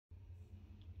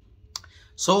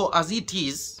So as it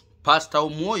is, Pastor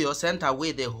Omoyo sent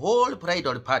away the whole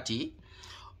bridal party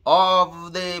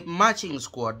of the marching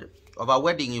squad of a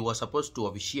wedding he was supposed to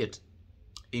officiate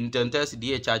in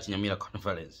SDA Church Nyamira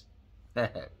conference.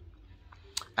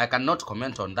 I cannot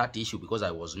comment on that issue because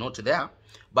I was not there,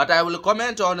 but I will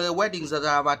comment on the weddings that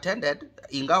I have attended.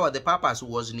 Ingawa the purpose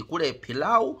was nikule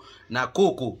pilau na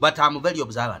kuku, but I'm very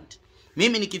observant.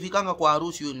 Mimi nikifikanga kwa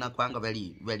harusi na kuanga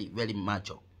very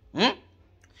macho.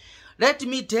 Let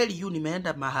me tell you,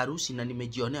 nimeenda maharusi na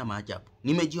nimejionea maajabu.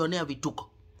 Nimejionea vituko.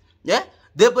 Yeah?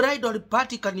 The bridal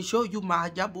party can show you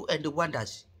maajabu and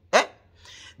wonders. Eh?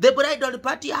 The bridal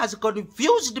party has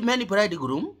confused many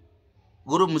bridegrooms.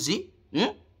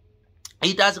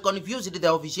 It has confused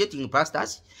the officiating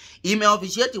pastors. Ime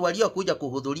officiate walio kuja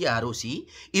kuhudhuria harusi.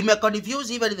 Ime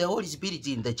confuse even the Holy Spirit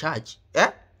in the church. Eh?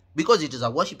 Because it is a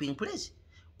worshiping place.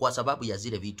 Kwa sababu ya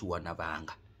zile vitu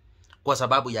wanavaanga. Kwa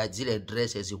sababu ya zile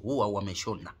dresses huwa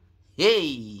wameshona.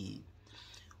 Hey!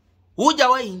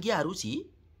 Hujawahi ingia harusi,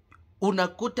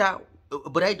 unakuta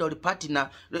bridal party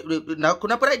na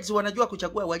kuna brides wanajua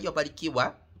kuchagua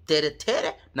waliobarikiwa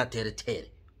tere na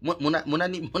tere.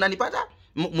 Munanipata?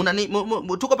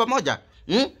 Tuko pamoja?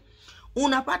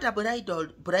 Unapata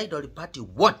bridal party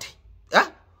wote.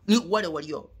 Ni wale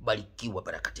waliobarikiwa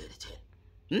baraka tere.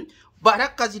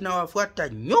 Baraka zinawafuata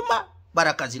nyuma,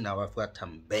 baraka zinawafuata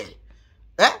mbele.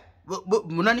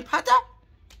 Munanipata?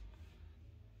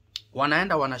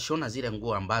 Wanaenda wanashona zile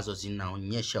nguo ambazo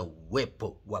zinaonyesha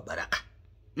uwepo wa baraka.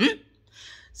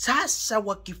 Sasa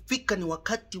wakifika ni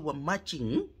wakati wa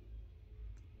marching,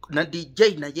 na DJ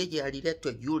na yeye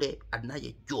aliletwa yule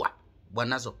anayejua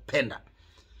wanazopenda.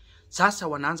 Sasa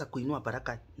wanaanza kuinua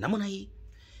baraka namna hii,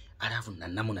 alafu na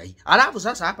namna hii. Alafu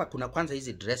sasa hapa kuna kwanza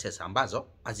hizi dresses ambazo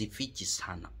hazifichi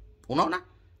sana. Unaona?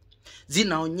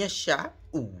 Zinaonyesha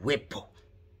uwepo.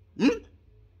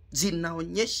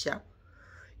 Zinaonyesha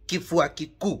kifua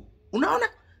kikuu. Unaona?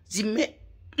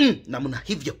 Namna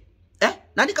hivyo.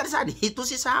 Nani kanisani?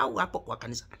 Tusisahau hapo kwa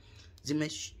kanisa.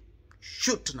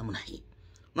 Shoot namna hii.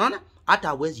 Unaona? Hata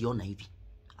hawezi ona hivi.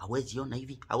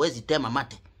 Hawezi tema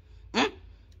mate.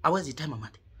 Hawezi tema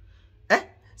mate.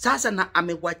 Sasa na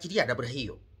amewachilia dabra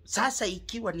hiyo. Sasa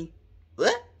ikiwa ni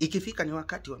ikifika ni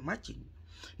wakati wa marching,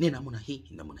 ni namna hii.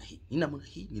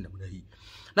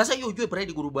 Na sasa hiyo ujue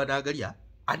pride group anaangalia,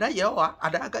 anayeoa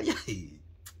anaangalia.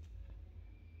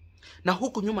 Na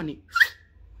huku nyuma ni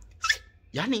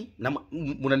yani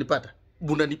munanipata.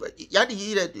 Yani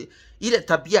ile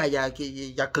tabia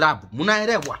ya club,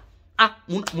 munaelewa?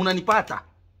 Munanipata.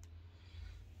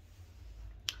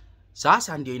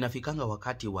 Sasa ndio inafikanga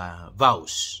wakati wa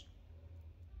vows.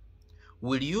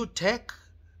 Will you take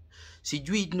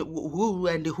sijui who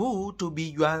and who to be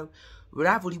your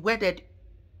lovely wedded?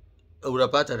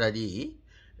 Unapata radi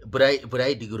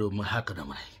bridegroom haka na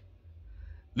mwana.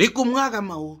 Nikumwaga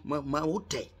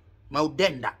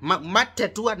maudenda mate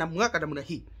tu anamwaga na mwana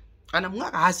hii.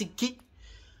 Anamwaga hasiki.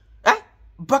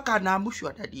 Mpaka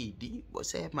anaamushwa dadi.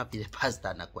 Sema vile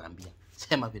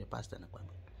pastor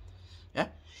anakuambia.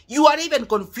 You are even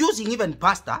confusing even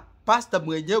pastor. Pastor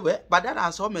mwenyewe badala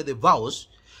asome the vows,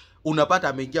 unapata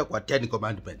ameingia kwa 10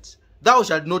 commandments. Thou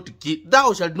shalt not kill,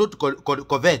 thou shalt not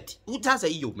covet. Sasa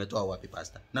hiyo umetoa wapi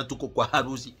pastor? Na tuko kwa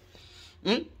harusi.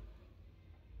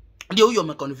 Ndio huyo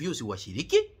umeconfuse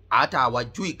washiriki, hata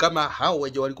hawajui kama hao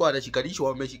wenye walikuwa wanashikanishwa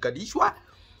wameshikanishwa.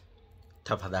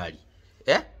 Tafadhali.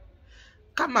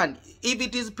 Come on, if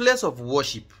it is place of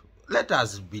worship, let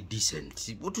us be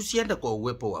decent. Tusiende kwa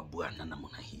uwepo wa Bwana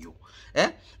namna hiyo.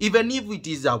 Even if it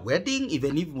is a wedding,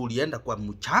 even if ulienda kwa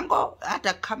mchango,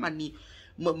 hata kama ni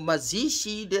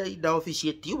mazishi na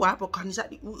officiatiwa hapo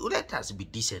kanisani, let us be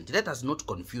decent. Let us not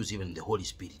confuse even the Holy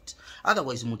Spirit.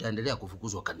 Otherwise mtaendelea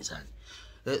kufukuzwa kanisani.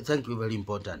 Thank you, very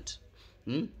important.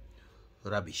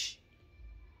 Rubbish.